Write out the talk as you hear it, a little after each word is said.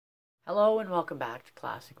Hello and welcome back to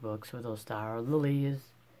Classic Books with Star. Lily is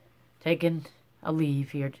taking a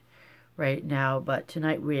leave here right now, but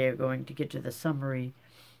tonight we are going to get to the summary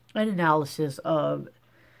and analysis of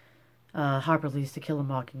Harper Lee's To Kill a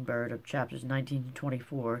Mockingbird of chapters 19 to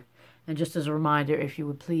 24. And just as a reminder, if you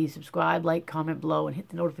would please subscribe, like, comment below, and hit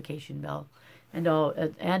the notification bell.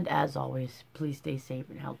 And as always, please stay safe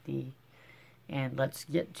and healthy. And let's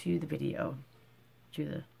get to the video.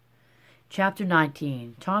 Chapter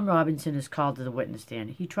 19. Tom Robinson is called to the witness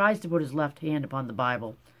stand. He tries to put his left hand upon the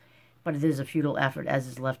Bible, but it is a futile effort as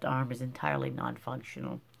his left arm is entirely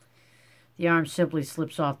non-functional. The arm simply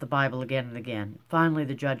slips off the Bible again and again. Finally,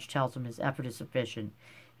 the judge tells him his effort is sufficient,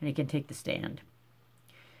 and he can take the stand.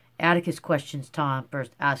 Atticus questions Tom,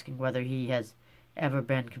 first asking whether he has ever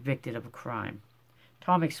been convicted of a crime.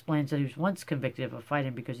 Tom explains that he was once convicted of a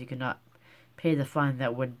fighting because he could not pay the fine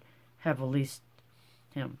that would have released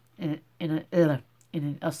him. In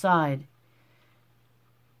an aside,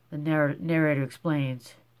 the narrator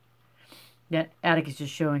explains that Atticus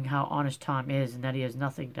is showing how honest Tom is and that he has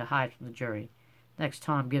nothing to hide from the jury. Next,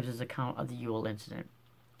 Tom gives his account of the Ewell incident.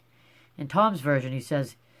 In Tom's version, he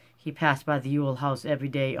says he passed by the Ewell house every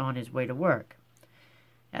day on his way to work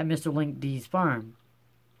at Mr. Linkdee's farm,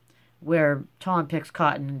 where Tom picks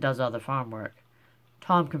cotton and does other farm work.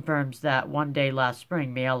 Tom confirms that one day last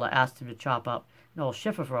spring, Mayella asked him to chop up an old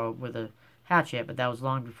shiffer robe with a hatchet, but that was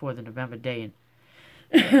long before the November day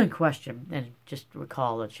in question. And just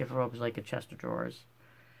recall that shiffer robe is like a chest of drawers.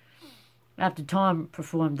 After Tom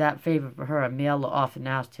performed that favor for her, Mayella often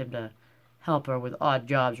asked him to help her with odd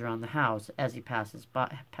jobs around the house as he passed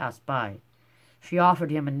by. She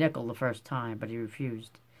offered him a nickel the first time, but he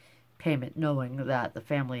refused payment, knowing that the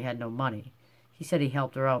family had no money. He said he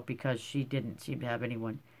helped her out because she didn't seem to have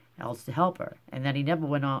anyone else to help her, and that he never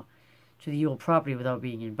went out to the Ewell property without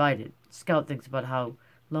being invited. Scout thinks about how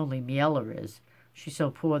lonely Mayella is. She's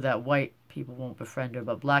so poor that white people won't befriend her,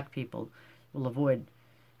 but black people will avoid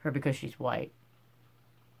her because she's white.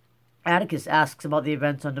 Atticus asks about the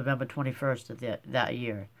events on November 21st of that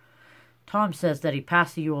year. Tom says that he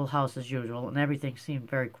passed the Ewell house as usual, and everything seemed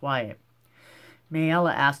very quiet.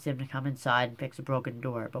 Mayella asked him to come inside and fix a broken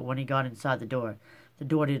door, but when he got inside the door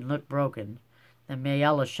didn't look broken. Then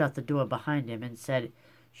Mayella shut the door behind him and said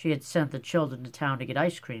she had sent the children to town to get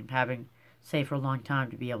ice cream, having saved for a long time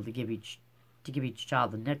to be able to give each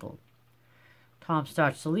child a nickel. Tom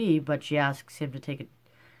starts to leave, but she asks him to take a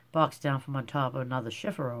box down from on top of another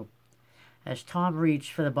shiffer rope. As Tom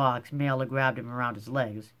reached for the box, Mayella grabbed him around his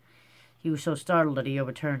legs. He was so startled that he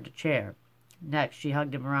overturned a chair. Next, she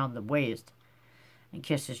hugged him around the waist and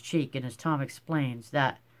kissed his cheek, and as Tom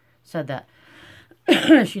said that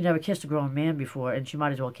she never kissed a grown man before, and she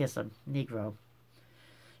might as well kiss a Negro.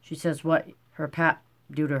 She says what her pap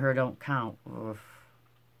do to her don't count. Oof.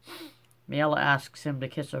 Mayella asks him to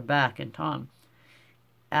kiss her back, and Tom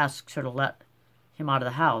asks her to let him out of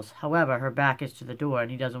the house. However, her back is to the door, and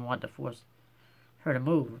he doesn't want to force her to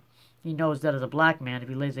move. He knows that as a black man, if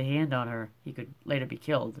he lays a hand on her, he could later be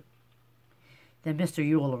killed. Then Mr.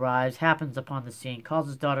 Ewell arrives, happens upon the scene, calls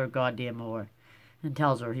his daughter a goddamn whore, and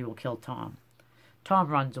tells her he will kill Tom. Tom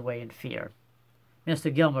runs away in fear.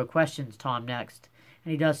 Mr. Gilmer questions Tom next,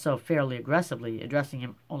 and he does so fairly aggressively, addressing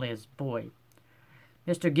him only as boy.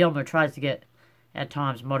 Mr. Gilmer tries to get at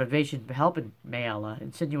Tom's motivation for helping Mayella,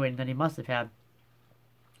 insinuating that he must have had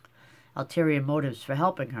ulterior motives for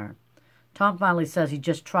helping her. Tom finally says he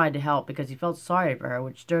just tried to help because he felt sorry for her,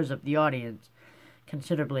 which stirs up the audience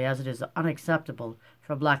considerably, as it is unacceptable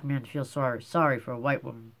for a black man to feel sorry for a white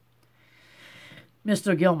woman.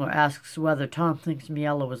 Mr. Gilmer asks whether Tom thinks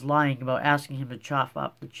Mayella was lying about asking him to chop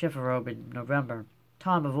up the shiffer robe in November.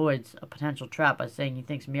 Tom avoids a potential trap by saying he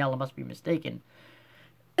thinks Mayella must be mistaken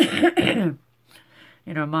in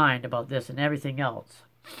her mind about this and everything else.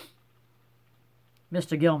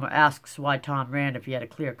 Mr. Gilmer asks why Tom ran if he had a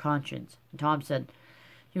clear conscience, and Tom said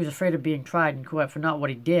he was afraid of being tried in court for not for what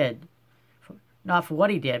he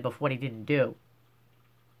did, but for what he didn't do.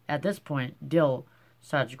 At this point, Dill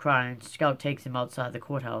starts crying, and Scout takes him outside the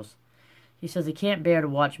courthouse. He says he can't bear to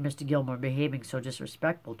watch Mr. Gilmer behaving so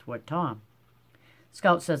disrespectful toward Tom.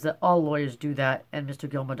 Scout says that all lawyers do that, and Mr.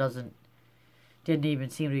 Gilmer didn't even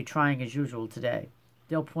seem to be trying as usual today.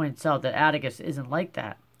 Dill points out that Atticus isn't like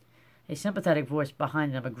that. A sympathetic voice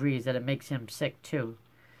behind them agrees that it makes him sick, too.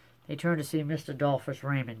 They turn to see Mr. Dolphus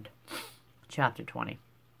Raymond. Chapter 20.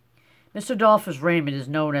 Mr. Dolphus Raymond is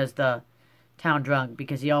known as the town drunk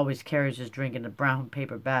because he always carries his drink in a brown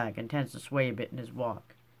paper bag and tends to sway a bit in his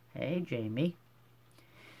walk. Hey, Jamie.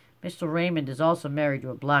 Mr. Raymond is also married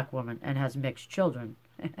to a black woman and has mixed children.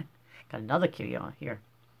 Got another kitty on here.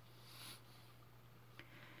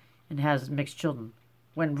 and has mixed children.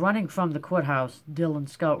 When running from the courthouse, Dill and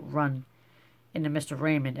Scout run into Mr.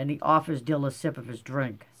 Raymond, and he offers Dill a sip of his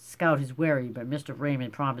drink. Scout is wary, but Mr.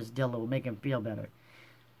 Raymond promises Dill it will make him feel better.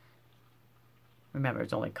 Remember,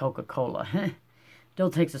 it's only Coca-Cola. Dill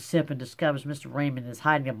takes a sip and discovers Mr. Raymond is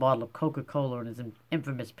hiding a bottle of Coca-Cola in his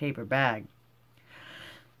infamous paper bag.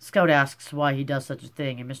 Scout asks why he does such a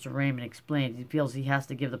thing, and Mr. Raymond explains he feels he has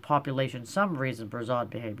to give the population some reason for his odd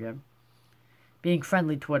behavior, being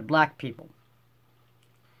friendly toward black people.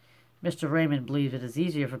 Mr. Raymond believes it is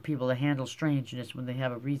easier for people to handle strangeness when they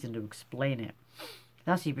have a reason to explain it.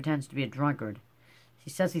 Thus he pretends to be a drunkard. He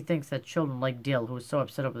says he thinks that children like Dill, who is so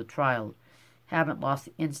upset over the trial, haven't lost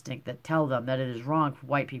the instinct that tell them that it is wrong for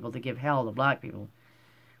white people to give hell to black people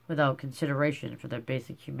without consideration for their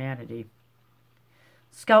basic humanity.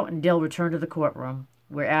 Scout and Dill return to the courtroom,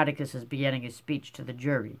 where Atticus is beginning his speech to the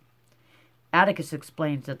jury. Atticus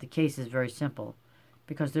explains that the case is very simple,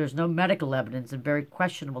 because there is no medical evidence and very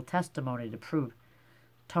questionable testimony to prove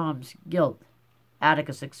Tom's guilt.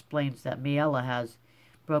 Atticus explains that Mayella has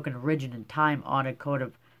broken a rigid and time-honored code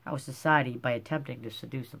of our society by attempting to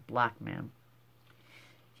seduce a black man.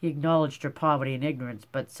 He acknowledged her poverty and ignorance,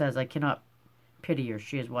 but says, I cannot pity her.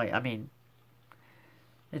 She is white. I mean,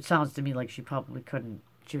 it sounds to me like she probably couldn't.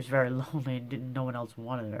 She was very lonely and no one else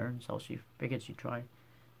wanted her, and so she figured she'd try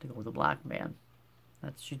to go with a black man.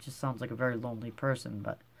 She just sounds like a very lonely person,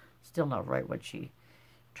 but still not right what she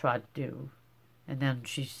tried to do. And then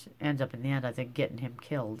she ends up in the end, I think, getting him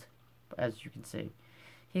killed, as you can see.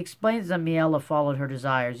 He explains that Mayella followed her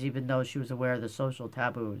desires, even though she was aware of the social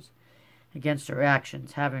taboos against her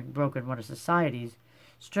actions. Having broken one of society's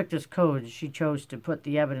strictest codes, she chose to put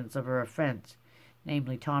the evidence of her offense,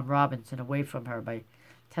 namely Tom Robinson, away from her by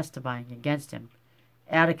testifying against him.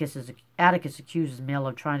 Atticus accuses Mayella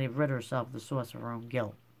of trying to rid herself of the source of her own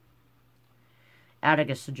guilt.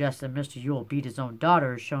 Atticus suggests that Mr. Ewell beat his own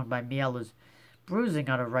daughter, as shown by Mayella's bruising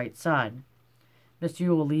on her right side. Mr.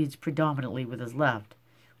 Ewell leads predominantly with his left.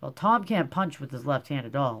 While Tom can't punch with his left hand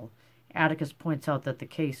at all, Atticus points out that the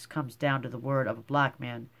case comes down to the word of a black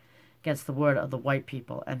man against the word of the white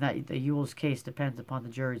people, and that the Ewell's case depends upon the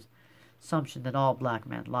jury's assumption that all black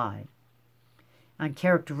men lied.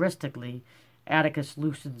 Uncharacteristically, Atticus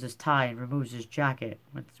loosens his tie and removes his jacket,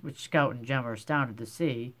 which Scout and Jem are astounded to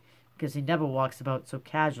see, because he never walks about so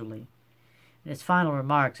casually. In his final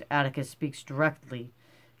remarks, Atticus speaks directly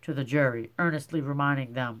to the jury, earnestly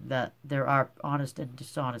reminding them that there are honest and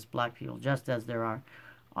dishonest black people, just as there are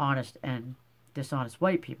honest and dishonest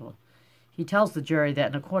white people. He tells the jury that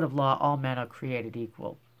in a court of law, all men are created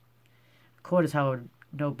equal. The court is, however,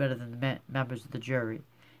 no better than the members of the jury,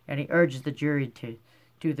 and he urges the jury to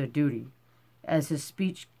do their duty. As his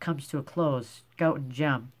speech comes to a close, Scout and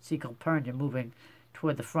Jem see Calpurnia moving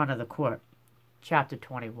toward the front of the court. Chapter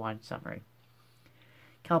 21 summary.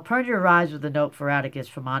 Calpurnia arrives with a note for Atticus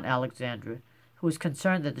from Aunt Alexandra, who is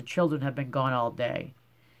concerned that the children have been gone all day.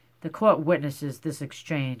 The court witnesses this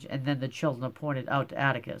exchange, and then the children are pointed out to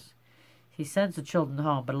Atticus. He sends the children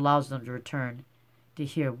home, but allows them to return to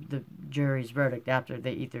hear the jury's verdict after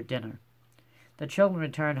they eat their dinner. The children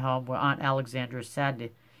return home, where Aunt Alexandra is sad to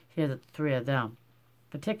hear that the three of them,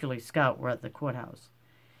 particularly Scout, were at the courthouse.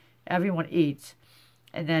 Everyone eats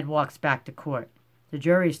and then walks back to court. The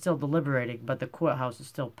jury is still deliberating, but the courthouse is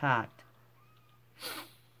still packed.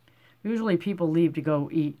 Usually people leave to go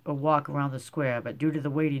eat or walk around the square, but due to the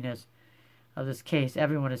weightiness of this case,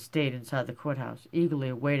 everyone has stayed inside the courthouse, eagerly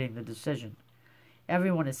awaiting the decision.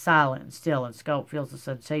 Everyone is silent and still, and Scout feels a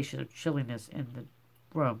sensation of chilliness in the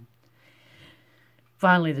room.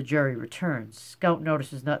 Finally, the jury returns. Scout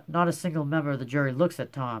notices not a single member of the jury looks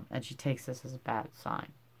at Tom, and she takes this as a bad sign.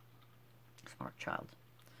 Smart child.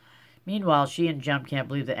 Meanwhile, she and Jem can't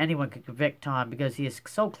believe that anyone could convict Tom because he is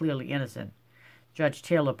so clearly innocent. Judge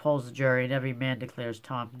Taylor polls the jury, and every man declares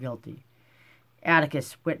Tom guilty.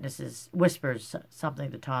 Atticus whispers something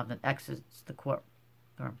to Tom, then exits the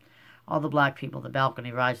courtroom. All the black people on the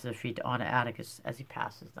balcony rise to their feet to honor Atticus as he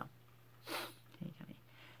passes them.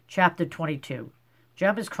 Chapter 22.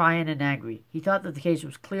 Jem is crying and angry. He thought that the case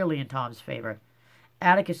was clearly in Tom's favor.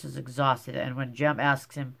 Atticus is exhausted, and when Jem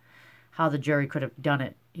asks him how the jury could have done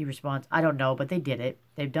it, he responds, I don't know, but they did it.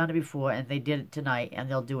 They've done it before, and they did it tonight, and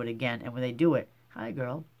they'll do it again. And when they do it, hi,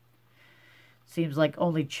 girl. Seems like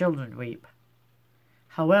only children weep.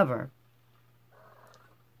 However,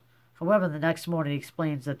 the next morning he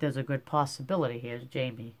explains that there's a good possibility. Here's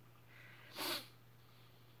Jamie.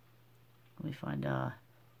 Let me find,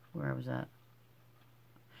 where I was at.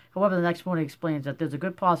 However, the next morning he explains that there's a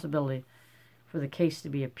good possibility for the case to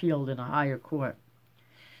be appealed in a higher court.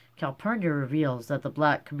 Calpurnia reveals that the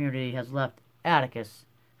black community has left Atticus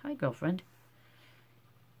Hi, girlfriend.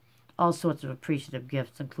 All sorts of appreciative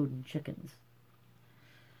gifts, including chickens.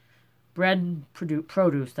 Bread and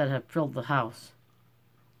produce that have filled the house.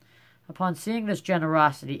 Upon seeing this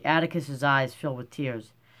generosity, Atticus's eyes fill with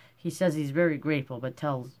tears. He says he's very grateful, but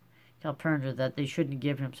tells Calpurnia that they shouldn't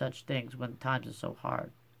give him such things when times are so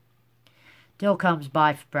hard. Dill comes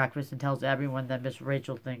by for breakfast and tells everyone that Miss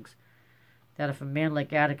Rachel thinks that if a man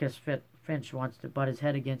like Atticus Finch wants to butt his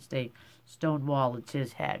head against a stone wall, it's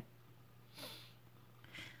his head.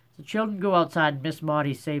 The children go outside and Miss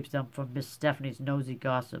Maudie saves them from Miss Stephanie's nosy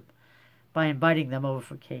gossip by inviting them over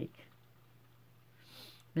for cake.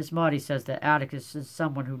 Miss Maudie says that Atticus is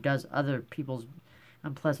someone who does other people's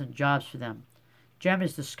unpleasant jobs for them. Jem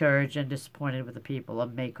is discouraged and disappointed with the people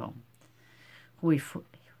of Maycomb,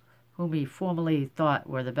 whom he formerly thought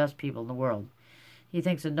were the best people in the world. He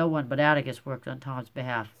thinks that no one but Atticus worked on Tom's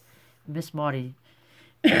behalf. Miss Maudie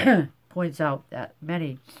points out that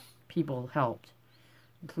many people helped,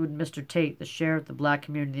 including Mr. Tate, the sheriff, the black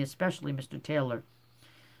community, especially Mr. Taylor,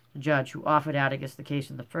 the judge who offered Atticus the case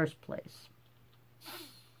in the first place.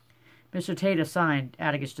 Mr. Tate assigned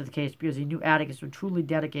Atticus to the case because he knew Atticus would truly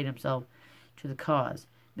dedicate himself to the cause.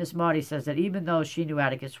 Miss Maudie says that even though she knew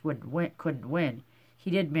Atticus couldn't win,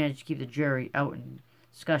 he did manage to keep the jury out in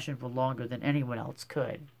discussion for longer than anyone else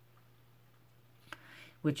could,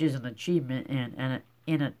 which is an achievement in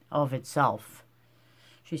and of itself.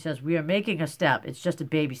 She says, "We are making a step. It's just a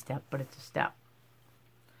baby step, but it's a step."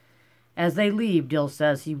 As they leave, Dill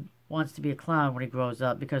says he wants to be a clown when he grows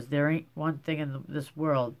up because there ain't one thing in this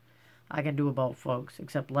world I can do about folks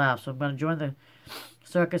except laugh, so I'm going to join the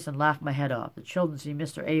circus and laugh my head off. The children see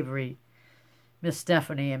Mr. Avery, Miss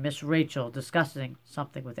Stephanie, and Miss Rachel discussing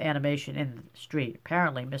something with animation in the street.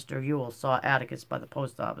 Apparently, Mr. Ewell saw Atticus by the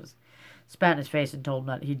post office, spat in his face, and told him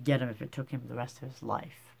that he'd get him if it took him the rest of his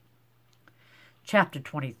life. Chapter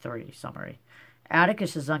 23, summary.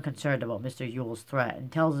 Atticus is unconcerned about Mr. Ewell's threat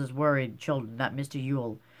and tells his worried children that Mr.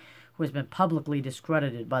 Ewell, who has been publicly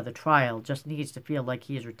discredited by the trial, just needs to feel like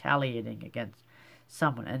he is retaliating against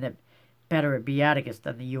someone, and that better it be Atticus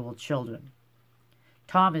than the Ewell children.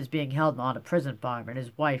 Tom is being held on a prison farm, and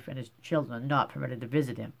his wife and his children are not permitted to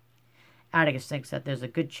visit him. Atticus thinks that there's a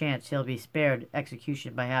good chance he'll be spared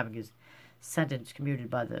execution by having his sentence commuted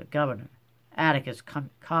by the governor. Atticus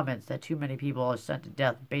comments that too many people are sent to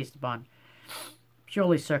death based upon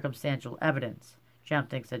purely circumstantial evidence. Jem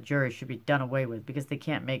thinks that juries should be done away with because they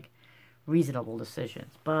can't make reasonable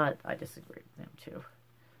decisions, but I disagree with them too.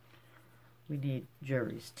 We need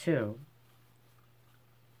juries too.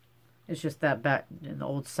 It's just that back in the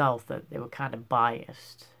Old South that they were kind of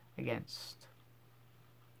biased against.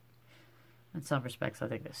 In some respects, I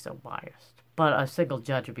think they're still biased. But a single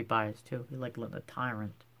judge would be biased too. He'd like a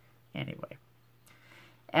tyrant. Anyway.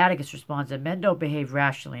 Atticus responds that men don't behave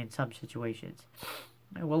rationally in some situations.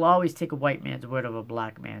 It will always take a white man's word over a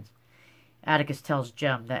black man's. Atticus tells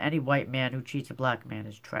Jem that any white man who cheats a black man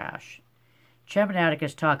is trash. Jem and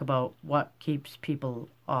Atticus talk about what keeps people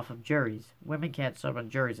off of juries. Women can't serve on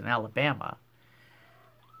juries in Alabama,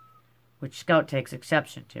 which Scout takes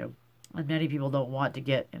exception to. And many people don't want to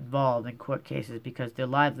get involved in court cases because their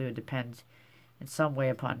livelihood depends in some way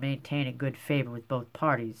upon maintaining good favor with both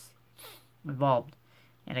parties involved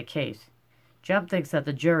in a case. Jem thinks that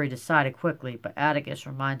the jury decided quickly, but Atticus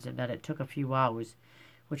reminds him that it took a few hours,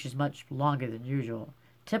 which is much longer than usual.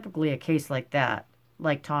 Typically, a case like that,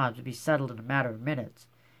 like Tom's, would be settled in a matter of minutes.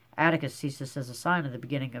 Atticus sees this as a sign of the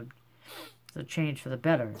beginning of the change for the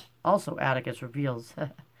better. Also, Atticus reveals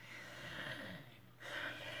that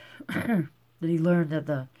he learned that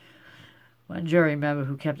the one jury member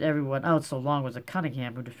who kept everyone out so long was a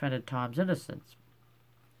Cunningham who defended Tom's innocence.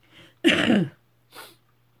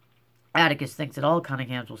 Atticus thinks that all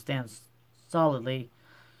Cunninghams will stand solidly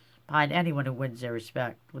behind anyone who wins their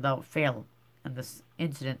respect without fail, and this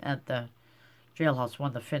incident at the jailhouse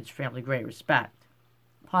won the Finch family great respect.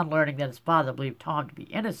 Upon learning that his father believed Tom to be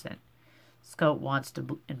innocent, Scout wants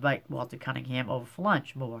to invite Walter Cunningham over for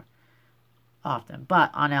lunch more often,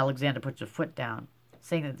 but Aunt Alexander puts her foot down,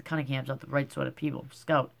 saying that the Cunninghams are the right sort of people for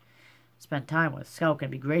Scout to spend time with. Scout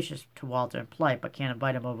can be gracious to Walter and polite, but can't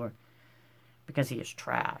invite him over because he is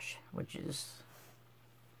trash, which is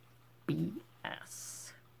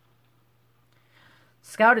BS.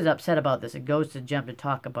 Scout is upset about this and goes to Jem to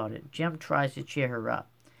talk about it. Jem tries to cheer her up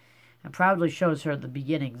and proudly shows her the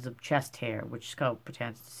beginnings of chest hair, which Scout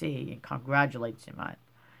pretends to see and congratulates him on.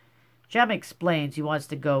 Jem explains he wants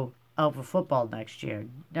to go out for football next year.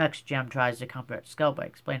 Next, Jem tries to comfort Scout by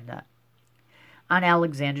explaining that Aunt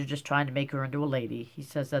Alexander's just trying to make her into a lady. He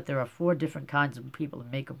says that there are 4 different kinds of people in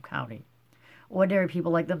Maycomb County. Ordinary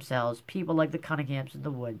people like themselves, people like the Cunninghams in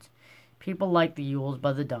the woods, people like the Ewells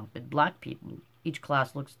by the dump, and black people. Each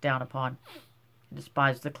class looks down upon and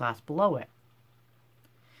despises the class below it.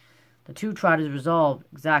 The two try to resolve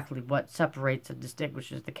exactly what separates and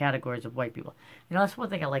distinguishes the categories of white people. You know, that's one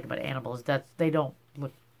thing I like about animals, that they don't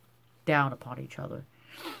look down upon each other.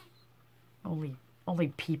 Only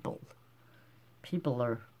people.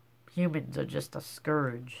 Humans are just a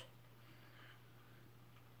scourge.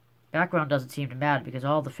 Background doesn't seem to matter because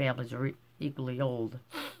all the families are equally old.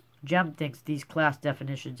 Jem thinks these class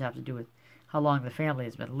definitions have to do with how long the family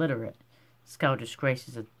has been literate. Scout disagrees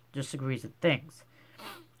and thinks.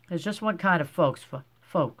 There's just one kind of folks.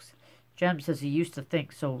 Jem says he used to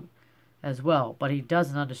think so as well, but he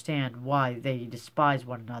doesn't understand why they despise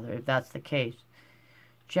one another if that's the case.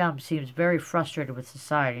 Jem seems very frustrated with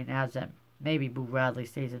society and adds that maybe Boo Radley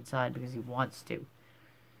stays inside because he wants to.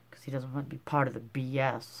 Because he doesn't want to be part of the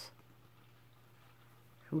BS.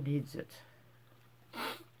 Who needs it?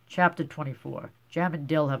 Chapter 24. Jem and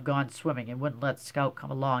Dill have gone swimming and wouldn't let Scout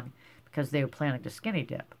come along because they were planning to skinny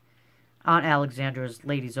dip. Aunt Alexandra's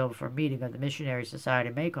ladies over for a meeting of the Missionary Society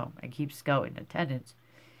of Maycomb and keeps Scout in attendance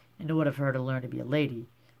in order for her to learn to be a lady.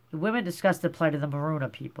 The women discuss the plight of the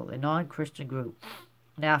Maroona people, a non-Christian group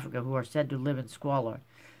in Africa who are said to live in squalor,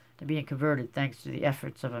 to being converted thanks to the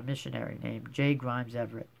efforts of a missionary named J. Grimes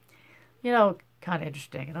Everett. You know, kind of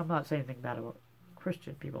interesting, and I'm not saying anything bad about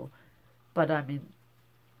Christian people, but I mean,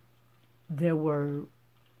 there were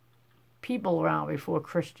people around before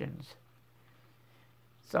Christians.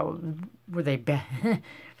 So, were they bad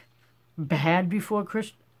before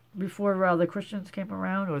the Christians came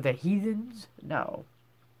around, or the heathens? No.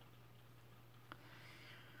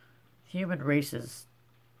 Human races,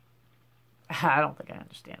 I don't think I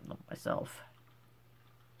understand them myself.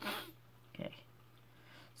 Okay.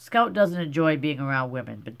 Scout doesn't enjoy being around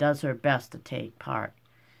women, but does her best to take part.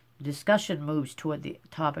 The discussion moves toward the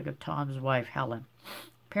topic of Tom's wife, Helen.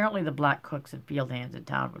 Apparently the black cooks and field hands in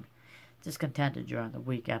town were discontented during the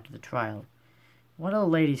week after the trial. One of the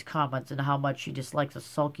ladies comments on how much she dislikes a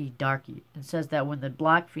sulky darky and says that when the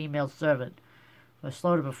black female servant was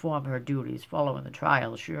slow to perform her duties following the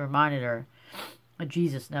trial, she reminded her that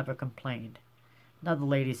Jesus never complained. Another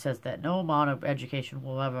lady says that no amount of education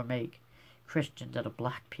will ever make Christians out of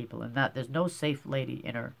black people, and that there's no safe lady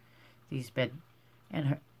in her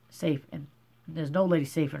there's no lady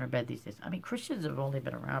safe in her bed these days. I mean, Christians have only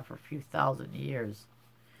been around for a few thousand years.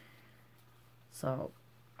 So,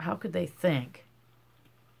 how could they think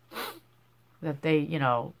that they,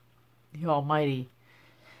 the Almighty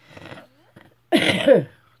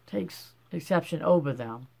takes exception over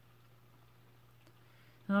them?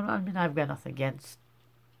 I mean, I've got nothing against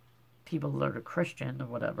people that are Christian or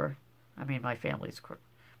whatever. I mean, my was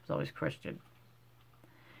always Christian.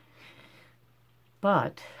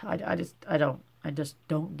 But I just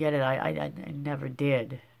don't get it. I never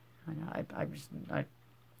did. I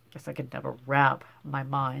guess I could never wrap my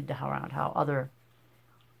mind around how other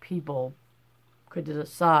people could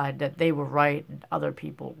decide that they were right and other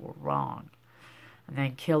people were wrong, and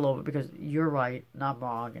then kill over because you're right and I'm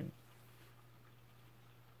wrong. And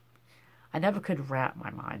I never could wrap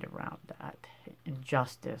my mind around that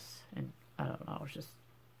injustice. And I don't know. It's just,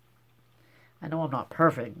 I know I'm not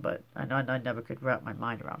perfect, but I know I never could wrap my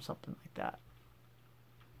mind around something like that.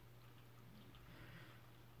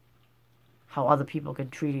 How other people can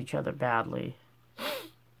treat each other badly.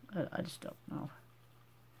 I just don't know.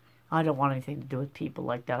 I don't want anything to do with people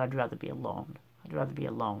like that. I'd rather be alone. I'd rather be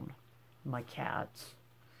alone. My cats.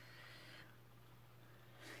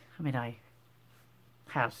 I mean, I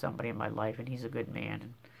have somebody in my life, and he's a good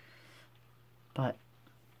man. But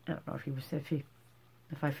I don't know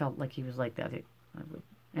if I felt like he was like that, I would,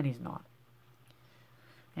 and he's not.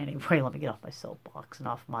 Anyway, let me get off my soapbox and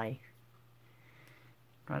off my.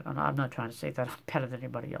 I'm not trying to say that I'm better than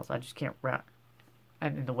anybody else. I just can't wrap,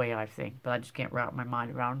 and in the way I think, but I just can't wrap my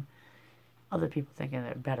mind around other people thinking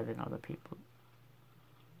they're better than other people.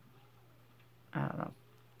 I don't know.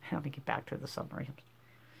 Let me get back to the summary.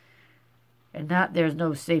 And that there's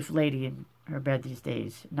no safe lady in her bed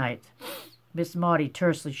these nights. Miss Maudie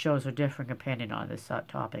tersely shows her differing opinion on this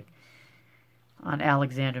topic. Aunt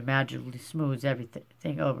Alexandra magically smooths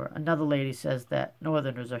everything over. Another lady says that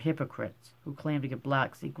Northerners are hypocrites who claim to give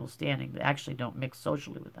blacks equal standing but actually don't mix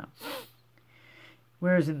socially with them.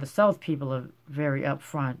 Whereas in the South, people are very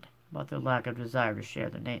upfront about their lack of desire to share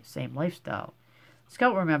the same lifestyle.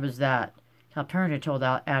 Scout remembers that Calpurnia told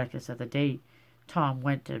Atticus that the day Tom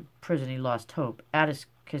went to prison he lost hope.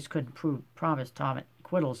 Atticus couldn't promise Tom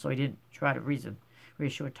acquittal, so he didn't try to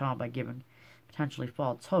reassure Tom by giving potentially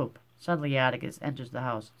false hope. Suddenly Atticus enters the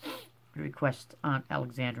house. requests Aunt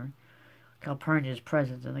Alexandra Calpurnia's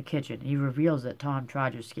presence in the kitchen. He reveals that Tom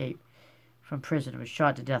tried to escape from prison and was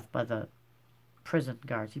shot to death by the prison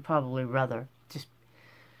guards. He'd probably rather just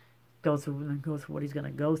go through what he's going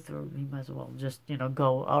to go through. He might as well just,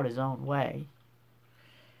 go out his own way.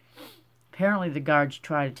 Apparently the guards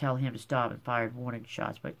tried to tell him to stop and fired warning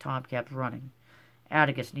shots, but Tom kept running.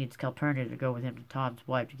 Atticus needs Calpurnia to go with him to Tom's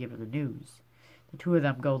wife to give her the news. The two of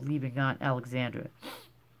them go, leaving Aunt Alexandra.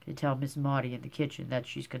 They tell Miss Maudie in the kitchen that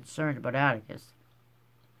she's concerned about Atticus.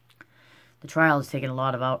 The trial has taken a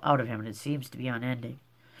lot out of him, and it seems to be unending.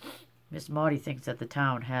 Miss Maudie thinks that the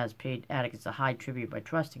town has paid Atticus a high tribute by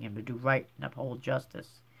trusting him to do right and uphold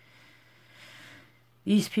justice.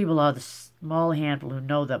 These people are the small handful who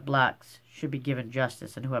know that blacks should be given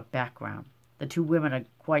justice and who have background. The two women are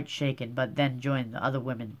quite shaken, but then join the other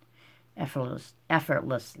women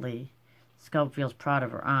effortlessly. Scout feels proud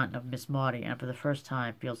of her aunt and of Miss Maudie, and for the first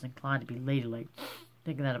time feels inclined to be ladylike,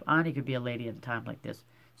 thinking that if Auntie could be a lady at a time like this,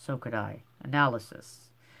 so could I. Analysis.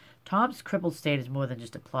 Tom's crippled state is more than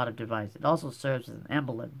just a plot device. It also serves as an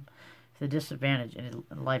emblem for the disadvantage in his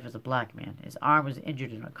life as a black man. His arm was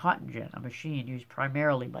injured in a cotton gin, a machine used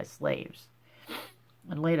primarily by slaves,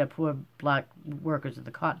 and later poor black workers in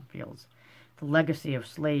the cotton fields. The legacy of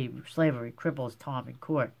slavery cripples Tom in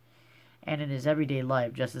court and in his everyday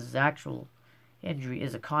life, just as his actual injury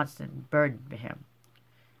is a constant burden to him.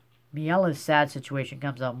 Mayella's sad situation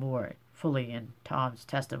comes out more fully in Tom's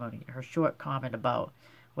testimony. Her short comment about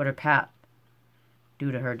what her pap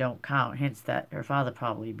do to her don't count, hints that her father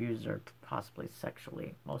probably abused her, possibly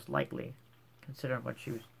sexually, most likely, considering what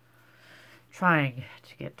she was trying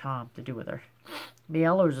to get Tom to do with her.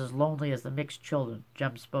 Mayella is as lonely as the mixed children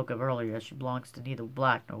Jem spoke of earlier, as she belongs to neither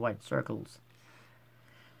black nor white circles.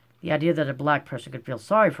 The idea that a black person could feel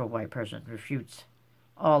sorry for a white person refutes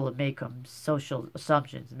all of Maycomb's social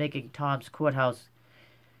assumptions, making Tom's courthouse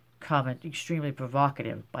comment extremely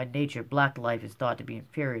provocative. By nature, black life is thought to be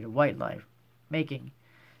inferior to white life, making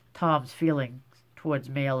Tom's feelings towards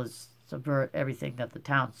Mayella's subvert everything that the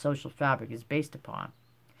town's social fabric is based upon.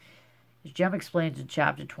 As Jem explains in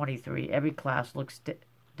chapter 23, every class looks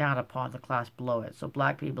down upon the class below it, so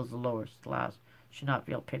black people as the lowest class should not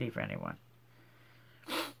feel pity for anyone.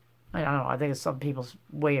 I don't know, I think it's some people's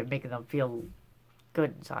way of making them feel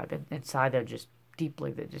good inside, but inside they're just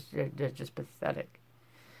they're just pathetic.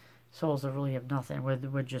 Souls that really have nothing.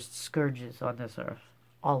 We're just scourges on this earth,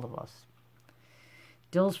 all of us.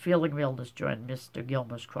 Dill's feeling of illness during Mr.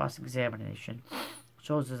 Gilmore's cross-examination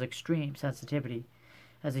shows his extreme sensitivity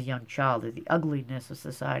as a young child to the ugliness of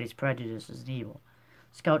society's prejudices and evil.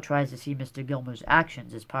 Scout tries to see Mr. Gilmore's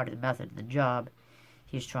actions as part of the method of the job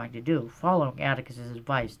he is trying to do, following Atticus's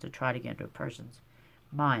advice to try to get into a person's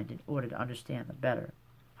mind in order to understand them better.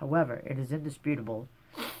 However, it is indisputable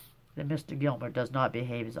that Mr. Gilmore does not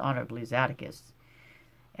behave as honorably as Atticus.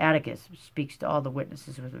 Atticus speaks to all the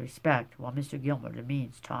witnesses with respect, while Mr. Gilmore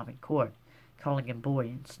demeans Tom in court, calling him boy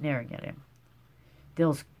and sneering at him.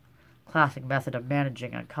 Dill's classic method of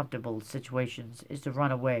managing uncomfortable situations is to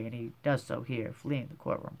run away, and he does so here, fleeing the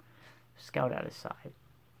courtroom, Scout at his side.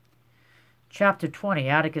 Chapter 20,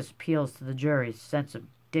 Atticus appeals to the jury's sense of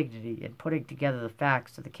dignity in putting together the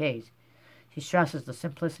facts of the case. He stresses the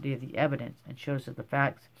simplicity of the evidence and shows that the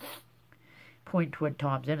facts point toward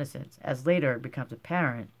Tom's innocence. As later it becomes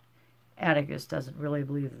apparent, Atticus doesn't really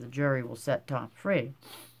believe that the jury will set Tom free,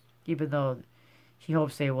 even though he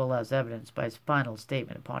hopes they will as evidenced by his final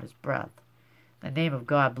statement upon his breath. In the name of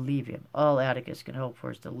God, believe him. All Atticus can hope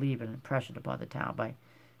for is to leave an impression upon the town by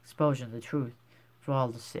exposing the truth for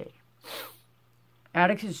all to see.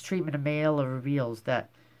 Atticus' treatment of Mayella reveals that,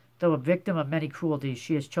 though a victim of many cruelties,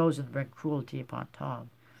 she has chosen to bring cruelty upon Tom.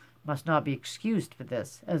 Must not be excused for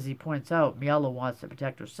this. As he points out, Mayella wants to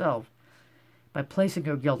protect herself by placing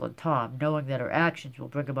her guilt on Tom, knowing that her actions will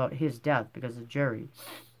bring about his death because the jury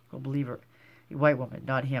will believe her a white woman,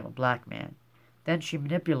 not him, a black man. Then she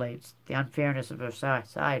manipulates the unfairness of her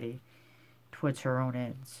society towards her own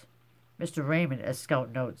ends. Mr. Raymond, as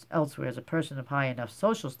Scout notes elsewhere, is a person of high enough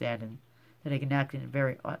social standing that he can act in a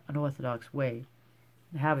very unorthodox way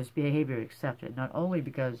and have his behavior accepted, not only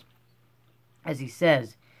because, as he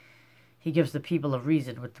says, he gives the people a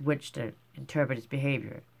reason with which to interpret his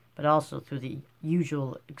behavior, but also through the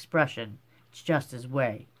usual expression, it's just his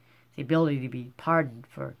way. The ability to be pardoned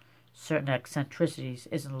for certain eccentricities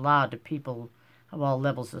isn't allowed to people of all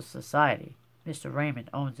levels of society. Mr. Raymond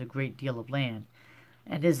owns a great deal of land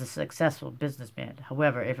and is a successful businessman.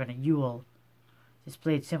 However, if an Ewell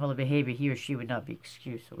displayed similar behavior, he or she would not be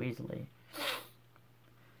excused so easily.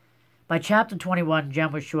 By chapter 21,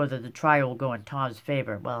 Jem was sure that the trial will go in Tom's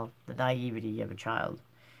favor. Well, the naivety of a child.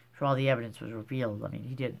 after all the evidence was revealed. I mean,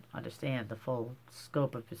 he didn't understand the full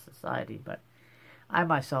scope of his society, but I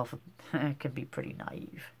myself can be pretty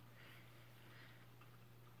naive.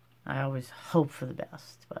 I always hope for the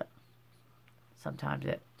best, but sometimes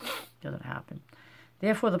it doesn't happen.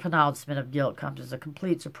 Therefore, the pronouncement of guilt comes as a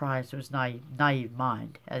complete surprise to his naive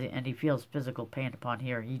mind, and he feels physical pain upon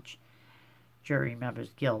hearing each jury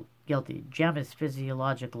member's guilty. Jem is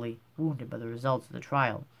physiologically wounded by the results of the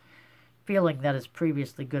trial, feeling that his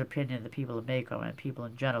previously good opinion of the people of Maycomb and people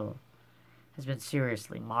in general has been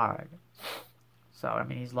seriously marred. So, I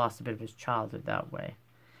mean, he's lost a bit of his childhood that way.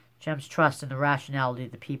 Jem's trust in the rationality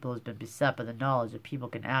of the people has been beset by the knowledge that people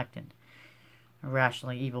can act in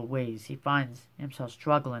irrationally evil ways. He finds himself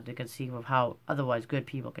struggling to conceive of how otherwise good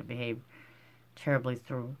people can behave terribly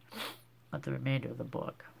through the remainder of the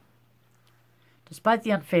book. Despite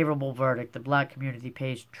the unfavorable verdict, the black community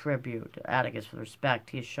pays tribute to Atticus for the respect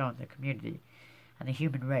he has shown the community and the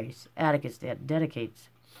human race. Atticus dedicated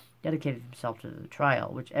himself to the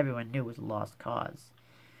trial, which everyone knew was a lost cause.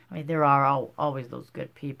 I mean, there are always those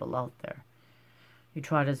good people out there. He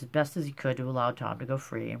tried as best as he could to allow Tom to go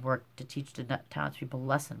free and worked to teach the townspeople a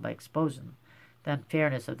lesson by exposing the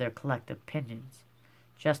unfairness of their collective opinions.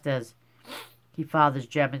 Just as he fathers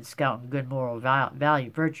Jem and Scout in good moral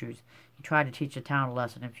virtues, he tried to teach the town a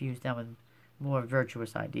lesson and infuse them with more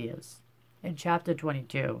virtuous ideas. In Chapter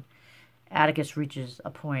 22, Atticus reaches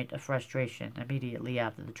a point of frustration immediately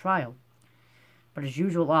after the trial, but his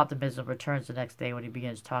usual optimism returns the next day when he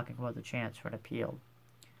begins talking about the chance for an appeal.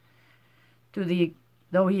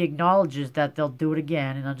 Though he acknowledges that they'll do it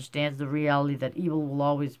again and understands the reality that evil will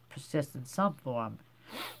always persist in some form,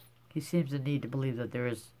 he seems to need to believe that there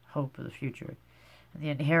is hope for the future and the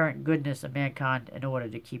inherent goodness of mankind in order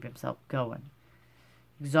to keep himself going.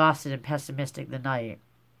 Exhausted and pessimistic the night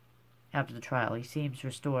after the trial, he seems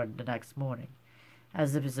restored the next morning,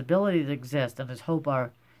 as if his ability to exist and his hope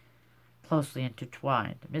are closely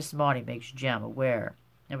intertwined. Miss Marty makes Jem aware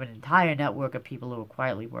of an entire network of people who are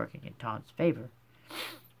quietly working in Tom's favor.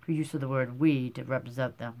 Her use of the word "we" to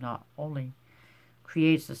represent them not only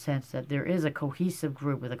creates the sense that there is a cohesive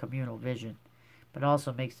group with a communal vision, but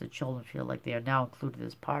also makes the children feel like they are now included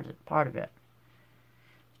as part of it.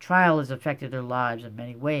 The trial has affected their lives in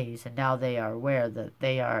many ways, and now they are aware that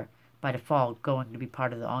they are, by default, going to be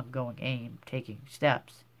part of the ongoing aim of taking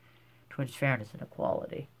steps towards fairness and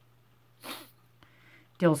equality.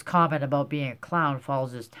 Dill's comment about being a clown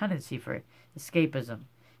follows his tendency for escapism.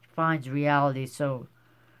 He finds reality so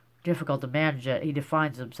difficult to manage that he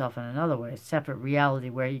defines himself in another way, a separate reality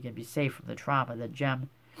where he can be safe from the trauma that Jem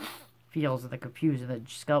feels and the confusion that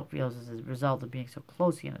Scout feels as a result of being so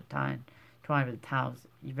closely in a time with the town's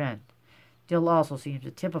event. Dill also seems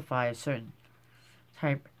to typify a certain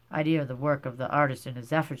type idea of the work of the artist in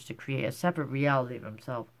his efforts to create a separate reality of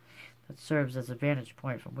himself that serves as a vantage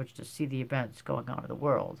point from which to see the events going on in the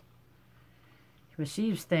world. He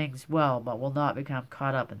receives things well, but will not become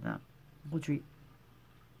caught up in them. He will treat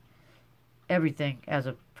everything as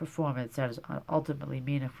a performance that is ultimately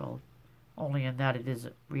meaningful, only in that it is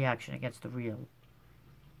a reaction against the real.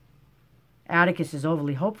 Atticus is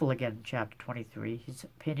overly hopeful again in Chapter 23. His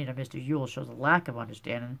opinion of Mr. Ewell shows a lack of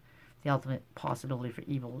understanding the ultimate possibility for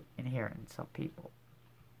evil inherent in some people.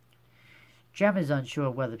 Jem is unsure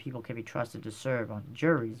whether people can be trusted to serve on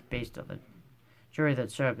juries based on the jury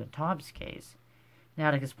that served in Tom's case. And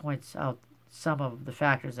Atticus points out some of the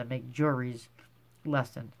factors that make juries less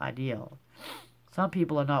than ideal. Some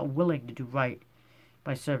people are not willing to do right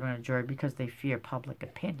by serving on a jury because they fear public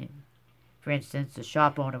opinion. For instance, the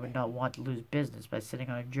shop owner would not want to lose business by sitting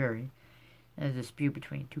on a jury in a dispute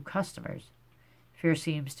between two customers. Fear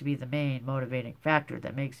seems to be the main motivating factor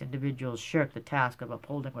that makes individuals shirk the task of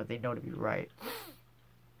upholding what they know to be right.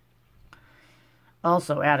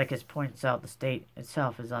 Also, Atticus points out the state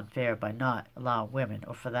itself is unfair by not allowing women,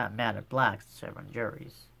 or for that matter blacks, to serve on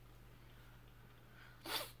juries.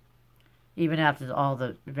 Even after all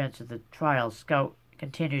the events of the trial, Scout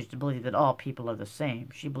continues to believe that all people are the same.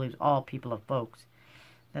 She believes all people are folks,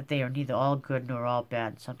 that they are neither all good nor all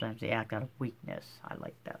bad, and sometimes they act out of weakness. I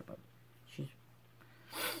like that about her. She's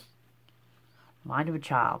mind of a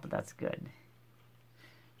child, but that's good.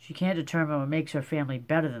 She can't determine what makes her family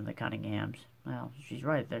better than the Cunninghams. Well, she's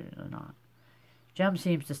right, they're not. Jem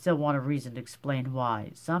seems to still want a reason to explain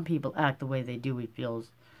why. Some people act the way they do. He feels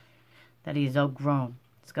that he has outgrown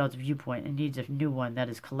Scout's viewpoint and needs a new one that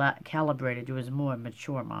is calibrated to his more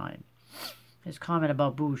mature mind. His comment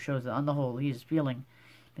about Boo shows that on the whole he is feeling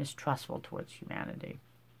mistrustful towards humanity.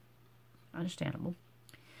 Understandable.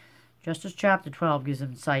 Just as Chapter 12 gives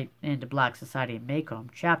insight into black society in Maycomb,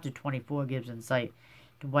 Chapter 24 gives insight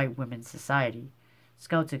to white women's society.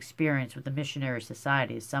 Scout's experience with the missionary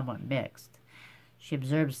society is somewhat mixed. She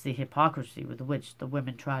observes the hypocrisy with which the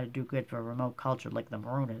women try to do good for a remote culture like the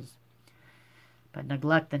Marooners, but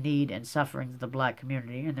neglect the need and sufferings of the black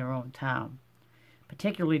community in their own town.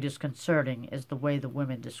 Particularly disconcerting is the way the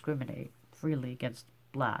women discriminate freely against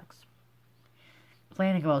blacks,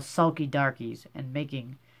 complaining about sulky darkies and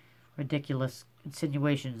making ridiculous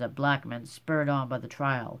insinuations that black men, spurred on by the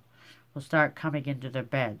trial, will start coming into their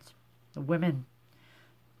beds. The women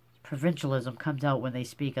provincialism comes out when they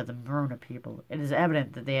speak of the Marooner people. It is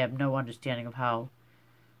evident that they have no understanding of how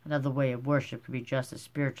another way of worship could be just as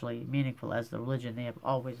spiritually meaningful as the religion they have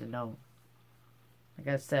always known. Like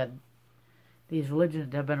I said, these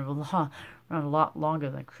religions have been around a lot longer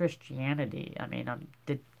than Christianity. I mean,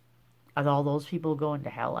 are all those people going to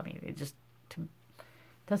hell? I mean, it just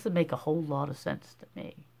doesn't make a whole lot of sense to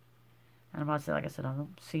me. And I'm not saying, like I said, I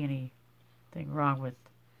don't see anything wrong with,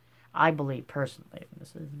 I believe personally,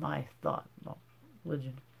 this is my thought, no,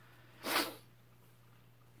 religion.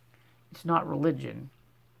 It's not religion.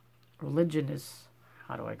 Religion is,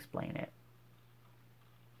 how do I explain it?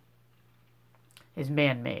 Is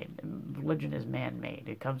man-made. Religion is man-made.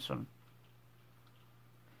 It comes from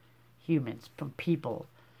humans, from people.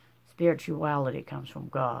 Spirituality comes from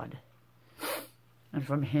God and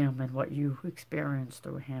from Him and what you experience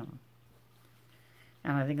through Him.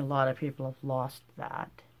 And I think a lot of people have lost that.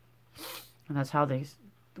 And that's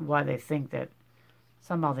why they think that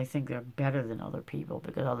somehow they think they're better than other people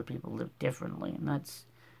because other people live differently. And that's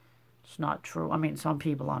just not true. I mean, some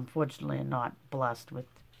people, unfortunately, are not blessed with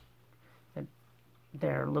that.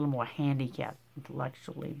 They're a little more handicapped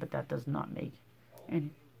intellectually, but that does not make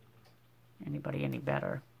anybody any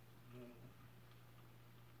better.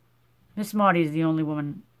 Miss Marty is the only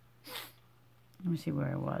woman. Let me see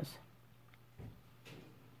where it was.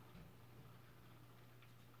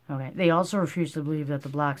 Okay. They also refuse to believe that the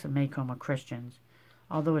blacks of Maycomb are Christians,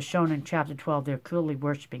 although as shown in chapter 12, they're clearly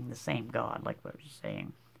worshiping the same God, like what I was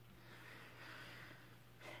saying.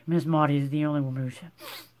 Miss Marty is the only woman who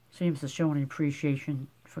seems to show any appreciation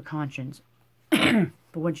for conscience, but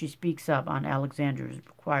when she speaks up on Alexander is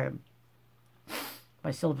required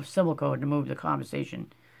by civil code to move the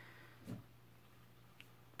conversation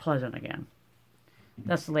pleasant again.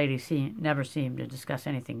 Thus the lady never seemed to discuss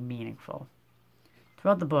anything meaningful.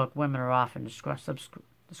 Throughout the book, women are often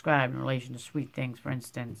described in relation to sweet things. For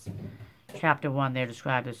instance, chapter 1, they're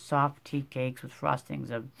described as soft tea cakes with frostings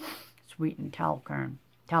of sweetened talcum.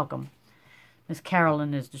 Miss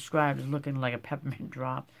Carolyn is described as looking like a peppermint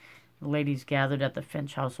drop. The ladies gathered at the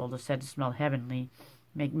Finch household are said to smell heavenly,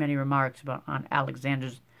 make many remarks about Aunt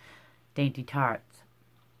Alexander's dainty tarts.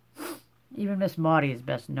 Even Miss Marty is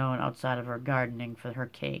best known outside of her gardening for her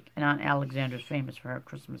cake, and Aunt Alexander is famous for her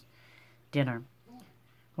Christmas dinner.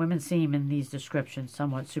 Women seem in these descriptions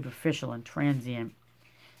somewhat superficial and transient.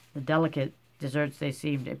 The delicate desserts they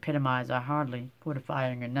seem to epitomize are hardly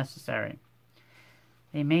fortifying or necessary.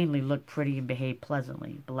 They mainly look pretty and behave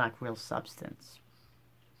pleasantly, but lack real substance.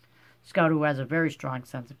 Scout, who has a very strong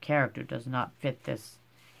sense of character, does not fit this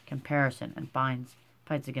comparison and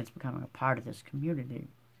fights against becoming a part of this community.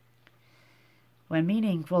 When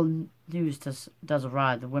meaningful news does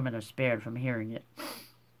arrive, the women are spared from hearing it.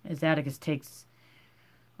 As Atticus takes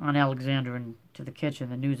on Alexander into the kitchen,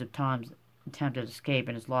 the news of Tom's attempted escape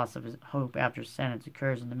and his loss of his hope after his sentence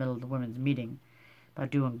occurs in the middle of the women's meeting about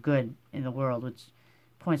doing good in the world, which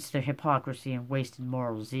points to their hypocrisy and wasted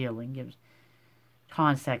moral zeal and gives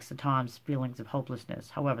context to Tom's feelings of hopelessness.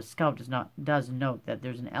 However, Scout does note that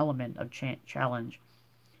there's an element of challenge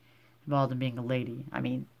involved in being a lady. I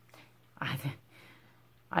mean,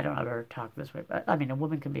 I don't ever talk this way, but I mean, a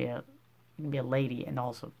woman can be a lady and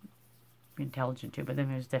also be intelligent too. But then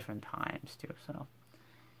there's different times too. So,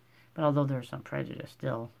 but although there's some prejudice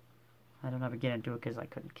still, I don't ever get into it because I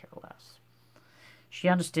couldn't care less. She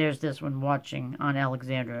understands this when watching Aunt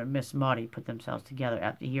Alexandra and Miss Marty put themselves together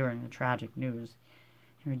after hearing the tragic news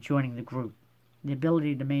and rejoining the group. The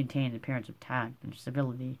ability to maintain an appearance of tact and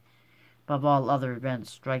civility above all other events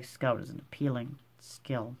strikes Scout as an appealing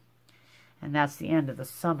skill. And that's the end of the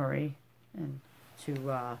summary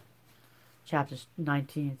to chapters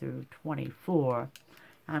 19 through 24.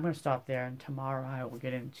 I'm going to stop there, and tomorrow I will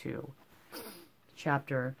get into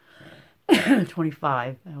chapter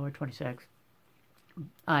 25 or 26.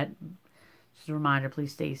 Just a reminder,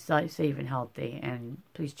 please stay safe and healthy, and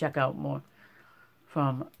please check out more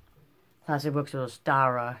from Classic Books with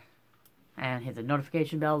Ostara, and hit the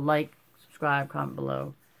notification bell, like, subscribe, comment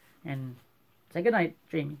below, and say goodnight,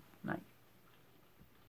 Jamie.